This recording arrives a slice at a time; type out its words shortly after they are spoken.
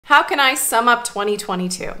How can I sum up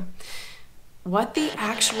 2022? What the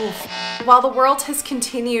actual While the world has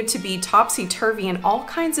continued to be topsy-turvy and all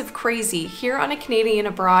kinds of crazy, here on A Canadian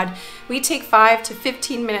Abroad, we take 5 to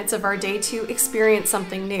 15 minutes of our day to experience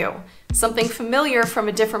something new, something familiar from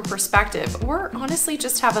a different perspective, or honestly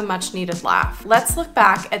just have a much-needed laugh. Let's look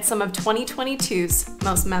back at some of 2022's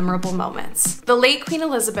most memorable moments. The late Queen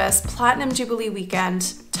Elizabeth's Platinum Jubilee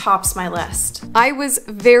weekend tops my list. I was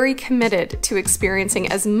very committed to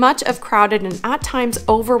experiencing as much of crowded and at times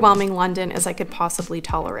overwhelming London as I could possibly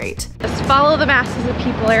tolerate. Just follow the masses of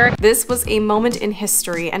people, Eric. This was a moment in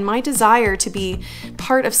history, and my desire to be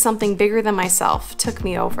part of something bigger than myself took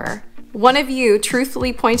me over. One of you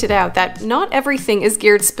truthfully pointed out that not everything is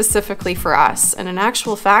geared specifically for us, and in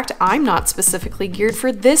actual fact, I'm not specifically geared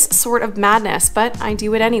for this sort of madness, but I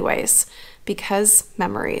do it anyways, because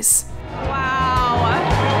memories. Wow.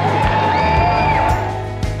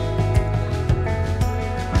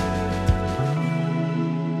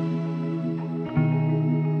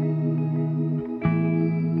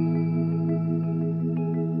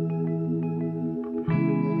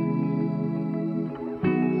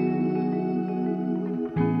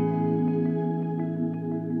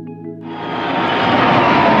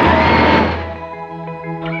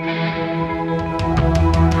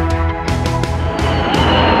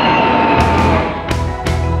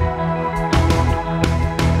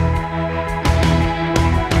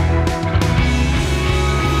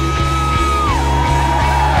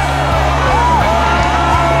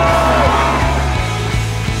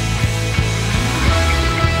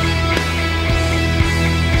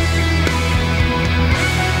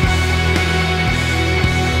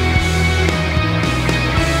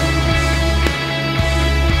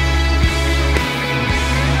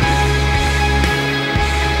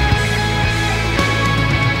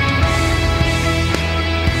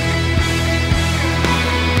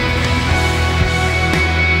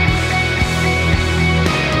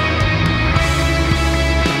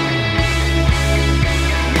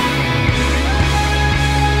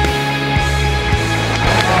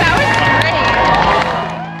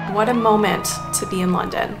 What a moment to be in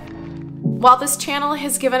London. While this channel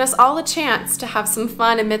has given us all a chance to have some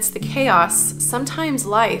fun amidst the chaos, sometimes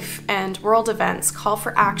life and world events call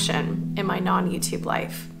for action in my non-YouTube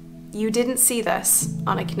life. You didn't see this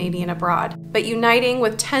on A Canadian Abroad, but uniting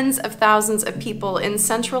with tens of thousands of people in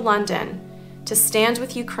central London to stand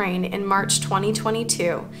with Ukraine in March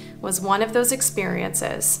 2022 was one of those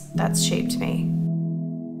experiences that's shaped me.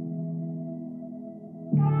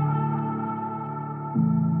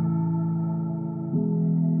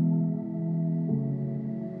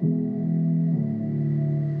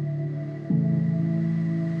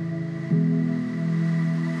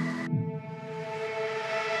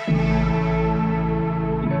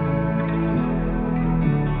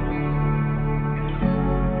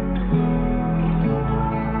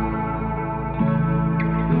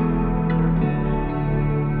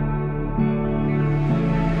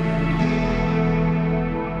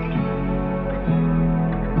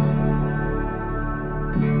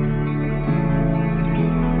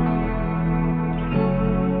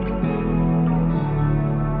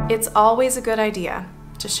 It's always a good idea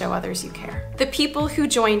to show others you care. The people who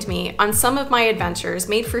joined me on some of my adventures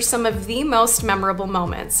made for some of the most memorable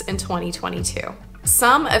moments in 2022.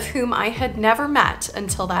 Some of whom I had never met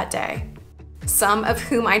until that day. Some of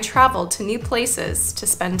whom I traveled to new places to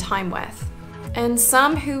spend time with. And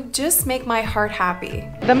some who just make my heart happy.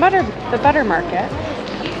 The butter market.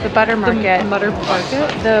 The butter market. The mutter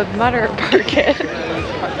market. The mutter market.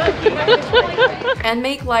 And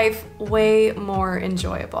make life way more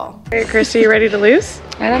enjoyable. All right, Christy, you ready to lose?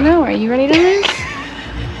 I don't know. Are you ready to lose?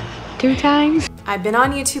 2 times? I've been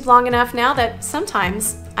on YouTube long enough now that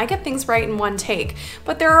sometimes I get things right in one take,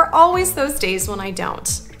 but there are always those days when I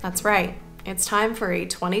don't. That's right. It's time for a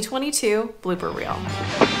 2022 blooper reel.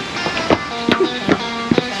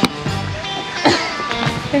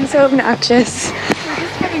 I'm so obnoxious. We're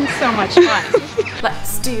just having so much fun.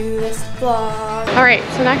 Let's do this vlog. All right,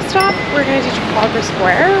 so next stop, we're gonna do Trafalgar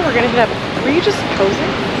Square. We're gonna hit up, were you just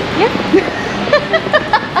posing? Yeah.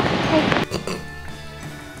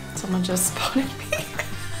 Someone just spotted me.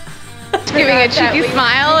 Giving a cheeky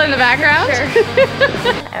smile in the background.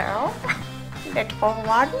 Hello, little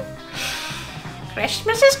one.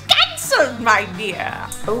 Christmas is cancelled, my dear.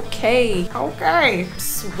 Okay.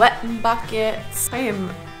 Sweating buckets. I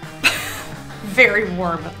am very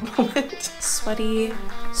warm at the moment. Sweaty,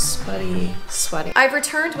 sweaty, sweaty. I've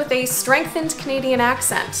returned with a strengthened Canadian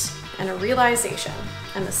accent and a realization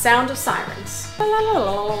and the sound of sirens.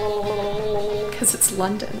 Because it's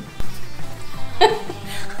London.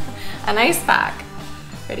 An ice pack.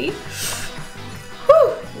 Ready?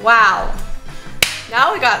 Whew, wow.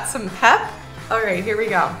 Now we got some pep. All right, here we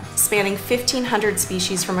go. Spanning 1,500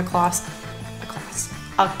 species from across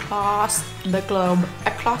the globe.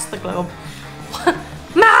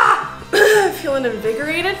 Feeling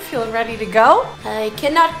invigorated, feeling ready to go. I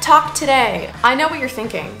cannot talk today. I know what you're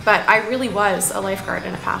thinking, but I really was a lifeguard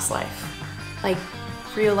in a past life. Like,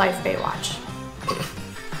 real life Baywatch.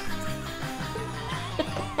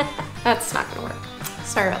 That's not gonna work.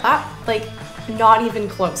 Sorry about that. Like, not even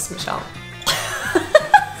close, Michelle.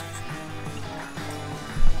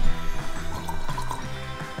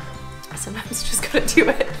 Sometimes just gotta do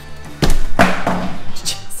it.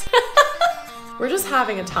 We're just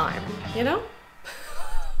having a time, you know?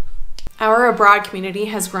 Our abroad community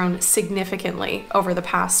has grown significantly over the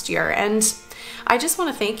past year, and I just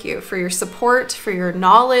want to thank you for your support, for your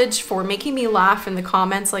knowledge, for making me laugh in the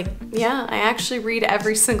comments. Like, yeah, I actually read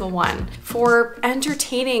every single one, for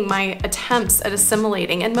entertaining my attempts at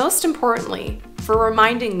assimilating, and most importantly, for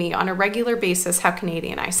reminding me on a regular basis how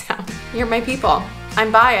Canadian I sound. You're my people. I'm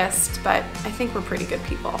biased, but I think we're pretty good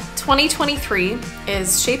people. 2023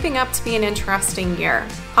 is shaping up to be an interesting year.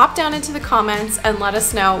 Hop down into the comments and let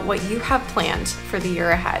us know what you have planned for the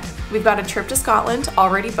year ahead. We've got a trip to Scotland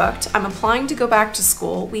already booked. I'm applying to go back to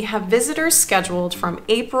school. We have visitors scheduled from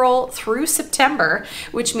April through September,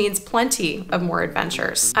 which means plenty of more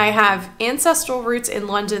adventures. I have ancestral roots in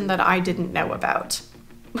London that I didn't know about.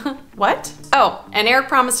 What? Oh, and Eric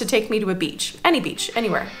promised to take me to a beach. Any beach,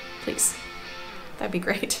 anywhere, please. That'd be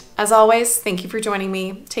great. As always, thank you for joining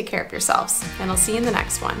me. Take care of yourselves, and I'll see you in the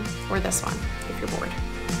next one, or this one, if you're bored.